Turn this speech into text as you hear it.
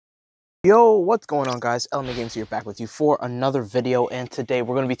Yo, what's going on, guys? Element Games here, back with you for another video, and today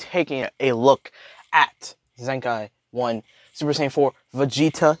we're going to be taking a look at Zenkai 1 Super Saiyan 4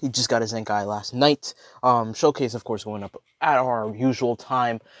 Vegeta. He just got his Zenkai last night. Showcase, of course, going up at our usual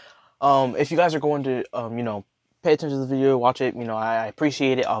time. If you guys are going to, pay attention to the video, watch it, I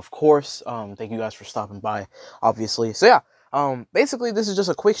appreciate it, of course. Thank you guys for stopping by, obviously. So, yeah. Basically, this is just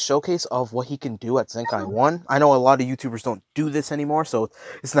a quick showcase of what he can do at Zenkai 1. I know a lot of YouTubers don't do this anymore, so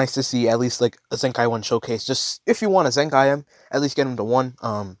it's nice to see at least like a Zenkai 1 showcase. Just if you want to Zenkai him, at least get him to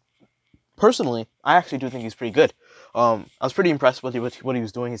 1. Personally, I actually do think he's pretty good. I was pretty impressed with what he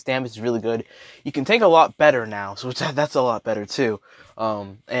was doing. His damage is really good. You can tank a lot better now, so that's a lot better too.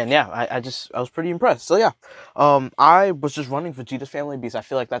 And yeah, I was pretty impressed. So yeah, I was just running Vegeta's family because I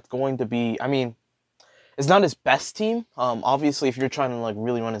feel like that's going to be, it's not his best team. Obviously, if you're trying to like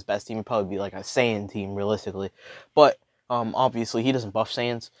really run his best team, it'd probably be like a Saiyan team, realistically. But obviously, he doesn't buff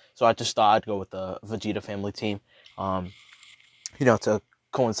Saiyans, so I just thought I'd go with the Vegeta family team. To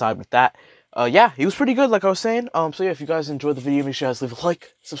coincide with that. Yeah, he was pretty good, like I was saying. So yeah, if you guys enjoyed the video, make sure you guys leave a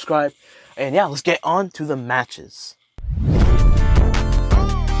like, subscribe, and yeah, let's get on to the matches.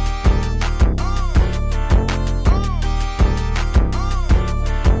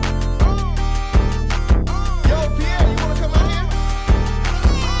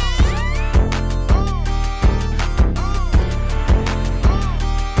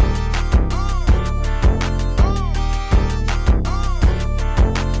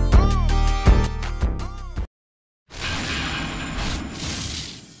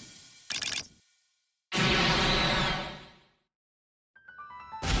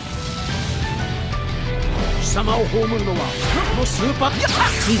 Come on, come on, come on,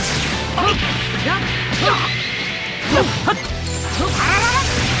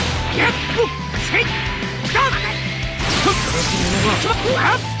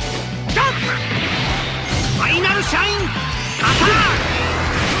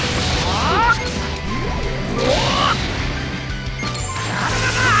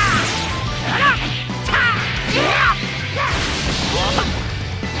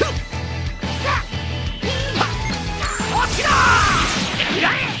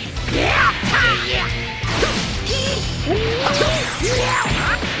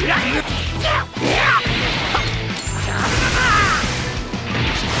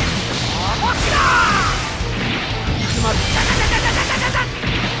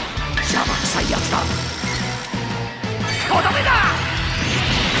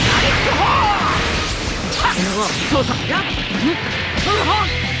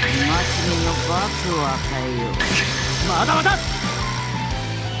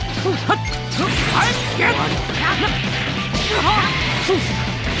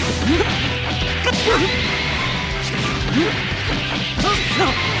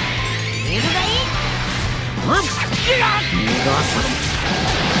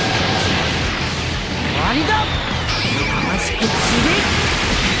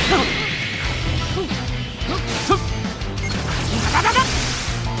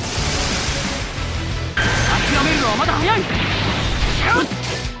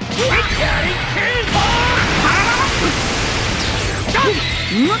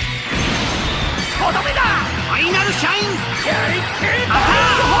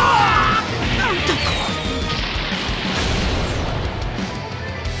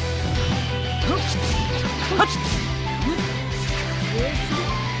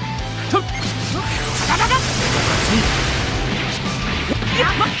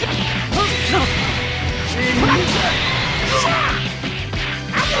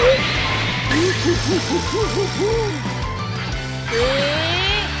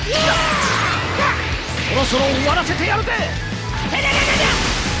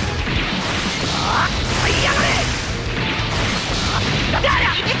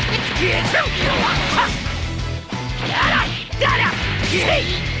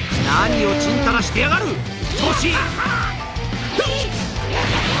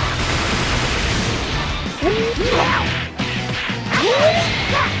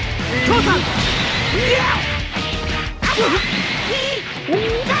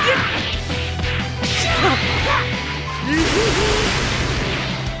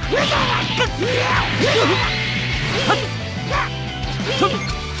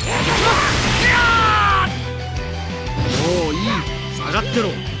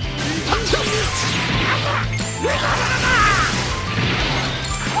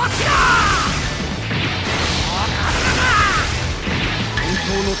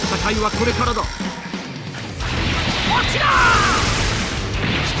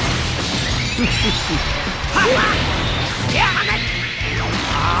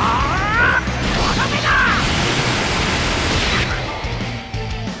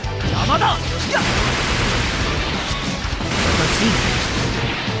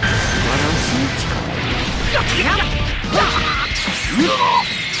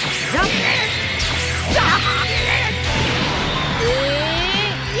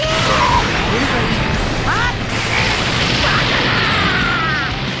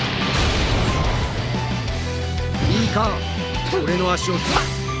 足をつく。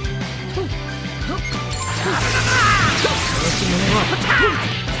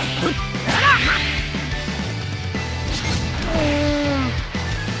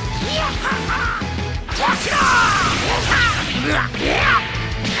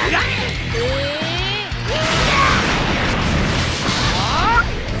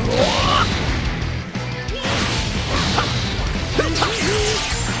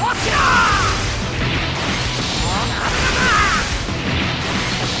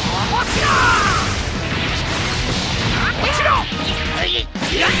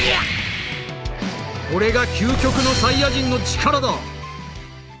これが究極のサイヤ人の力だ。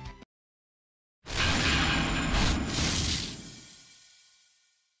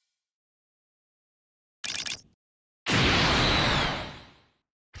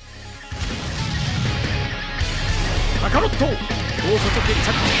カカロット、今日こそ決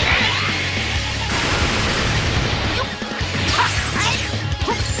着。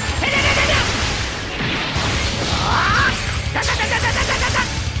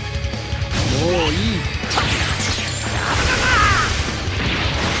もういい。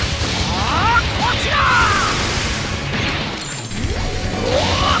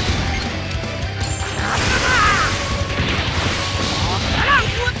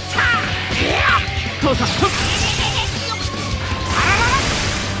父さん、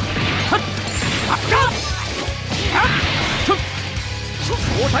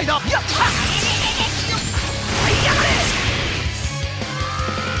交代だ。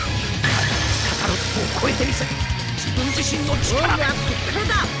超えてみせ、自分自身の力で。これ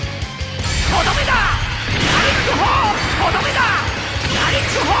だ。とどめだ。ヤリック砲、とどめだ。ヤリッ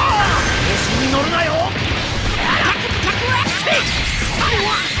ク砲、調子に乗るなよ。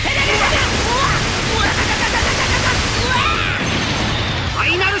ファ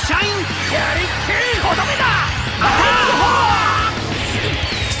イナルシャイン、ヤリック、とどめだ。アタック砲。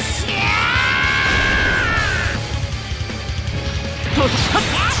どうぞ。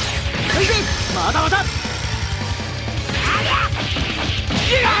まだまだ。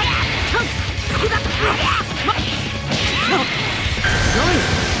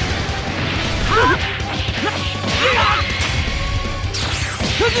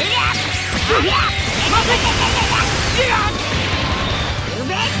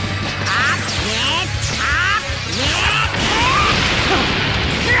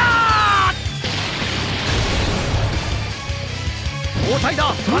交代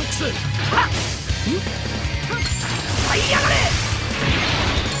だ、トランクス。はい、やがれ。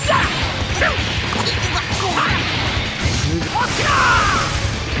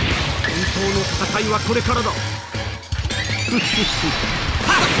本当の戦いはこれからだ。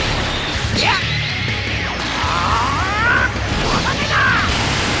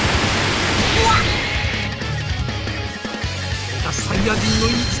サイヤ人の意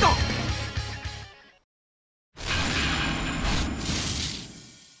地だ。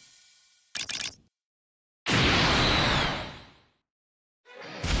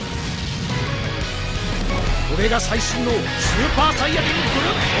これが最新のスーパーサイヤ人ブル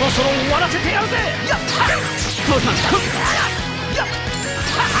ー。そろそろ終わらせてやるぜ。やった。父さん、やっ。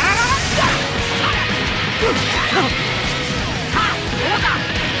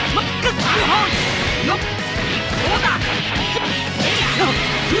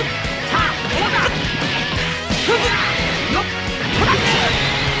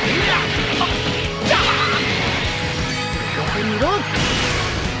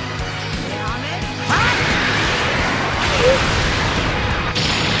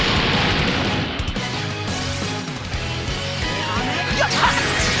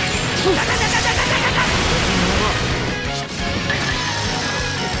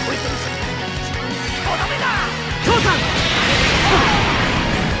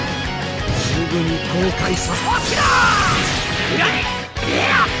すぐに後悔させ。落ちろ。裏に。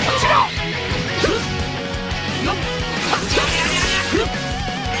落ちろ。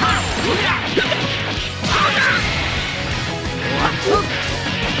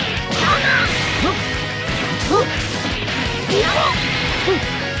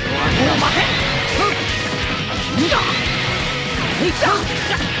いい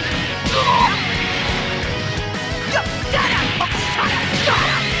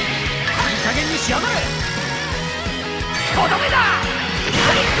加減にしやがれ。とどめだ。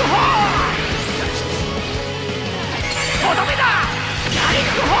ヤリック砲。とどめだ。ヤリッ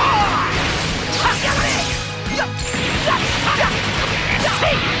ク砲。やがれ。やっ。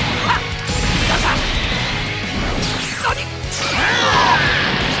皆さん。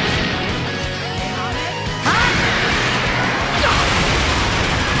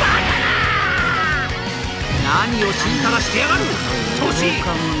何をちんたらしてやがる。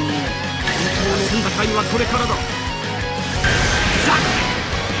本当の戦いはこれからだ。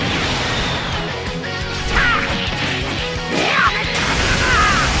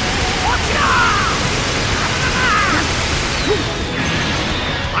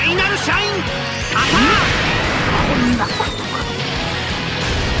ファイナルシャインアタック。こんなことか。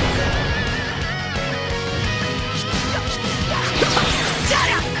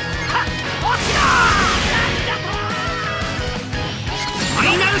ファイ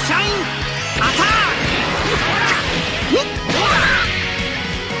ナルシャインアタック。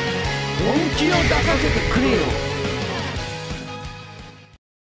本気を出させてくれよ。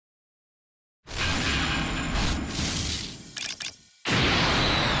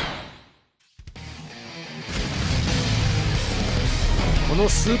この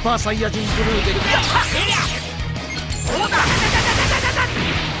スーパーサイヤ人ブルーでいいか。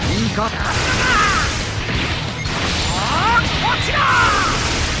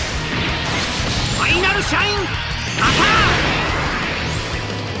ファイナルシャインアタック。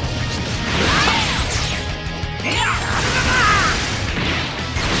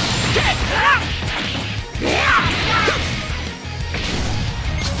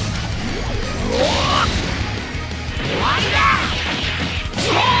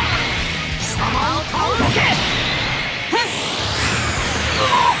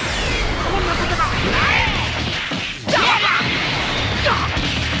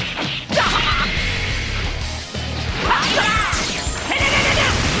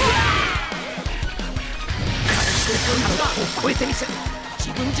超えてみせる。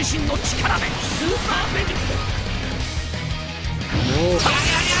自分自身の力でスーパーベジット。もうこ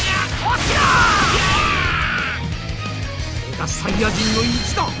れがサイヤ人の意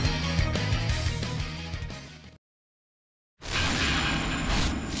地だ。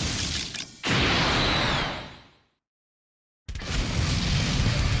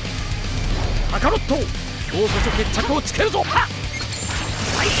カカロット、今日こそ決着をつけるぞ。はい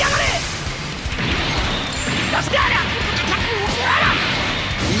やがれ。出してやる。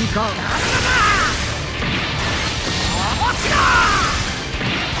いいか。落ちろ。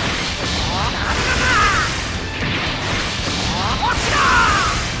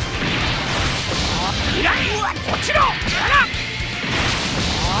落ちろ。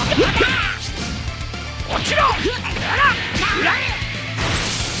落ちろ。落ちろ。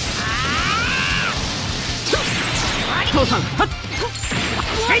父さん、はっ。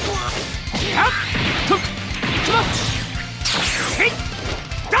はい。やっ。と。きます。はい。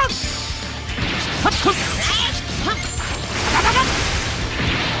ダン。はっと。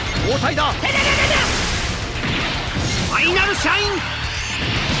交代だ。ファイナルシャインアタック。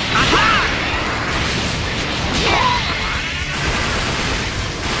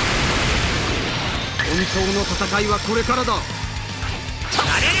本当の戦いはこれからだ。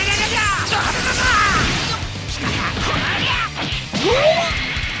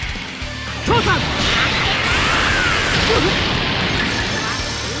父さん。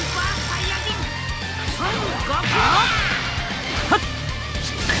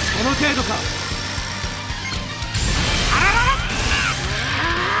この程度か。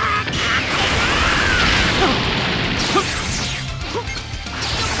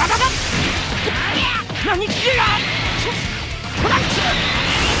何気が。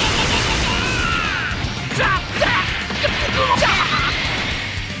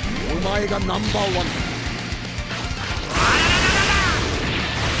お前がナンバーワン。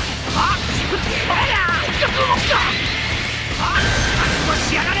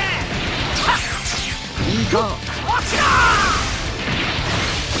しやがれ。いいか。落ちろ。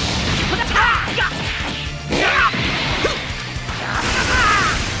落ちろ。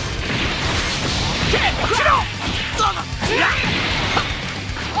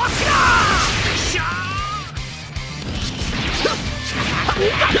落ちろ。い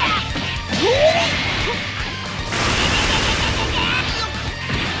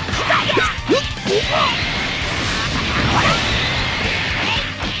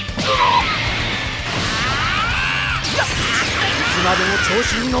つまでも調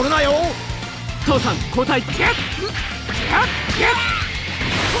子に乗るなよ。父さん、交代。も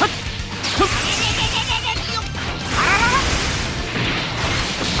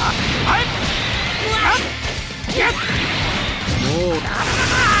うフ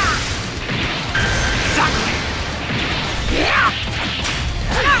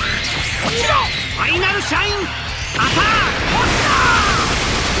ァイナルシャインアタック。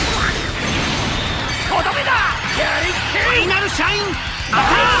とどめだ。ファイナルシャインアタッ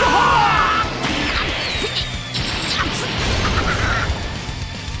ク。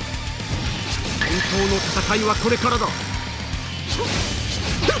本当の戦いはこれからだ。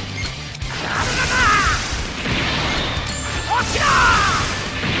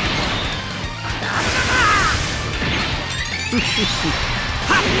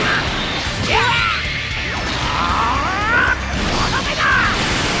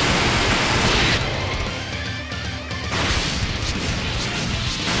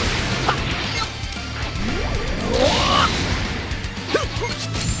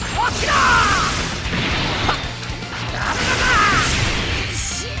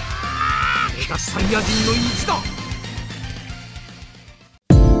サイヤ人の意地だ。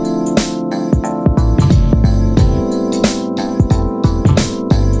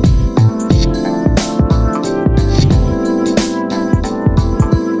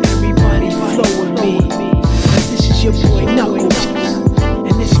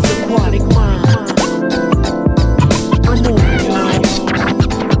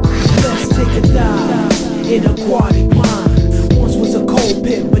In aquatic mind, once was a cold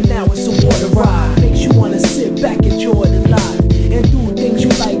pit, but now it's a water ride. Makes you wanna sit back, enjoy the life.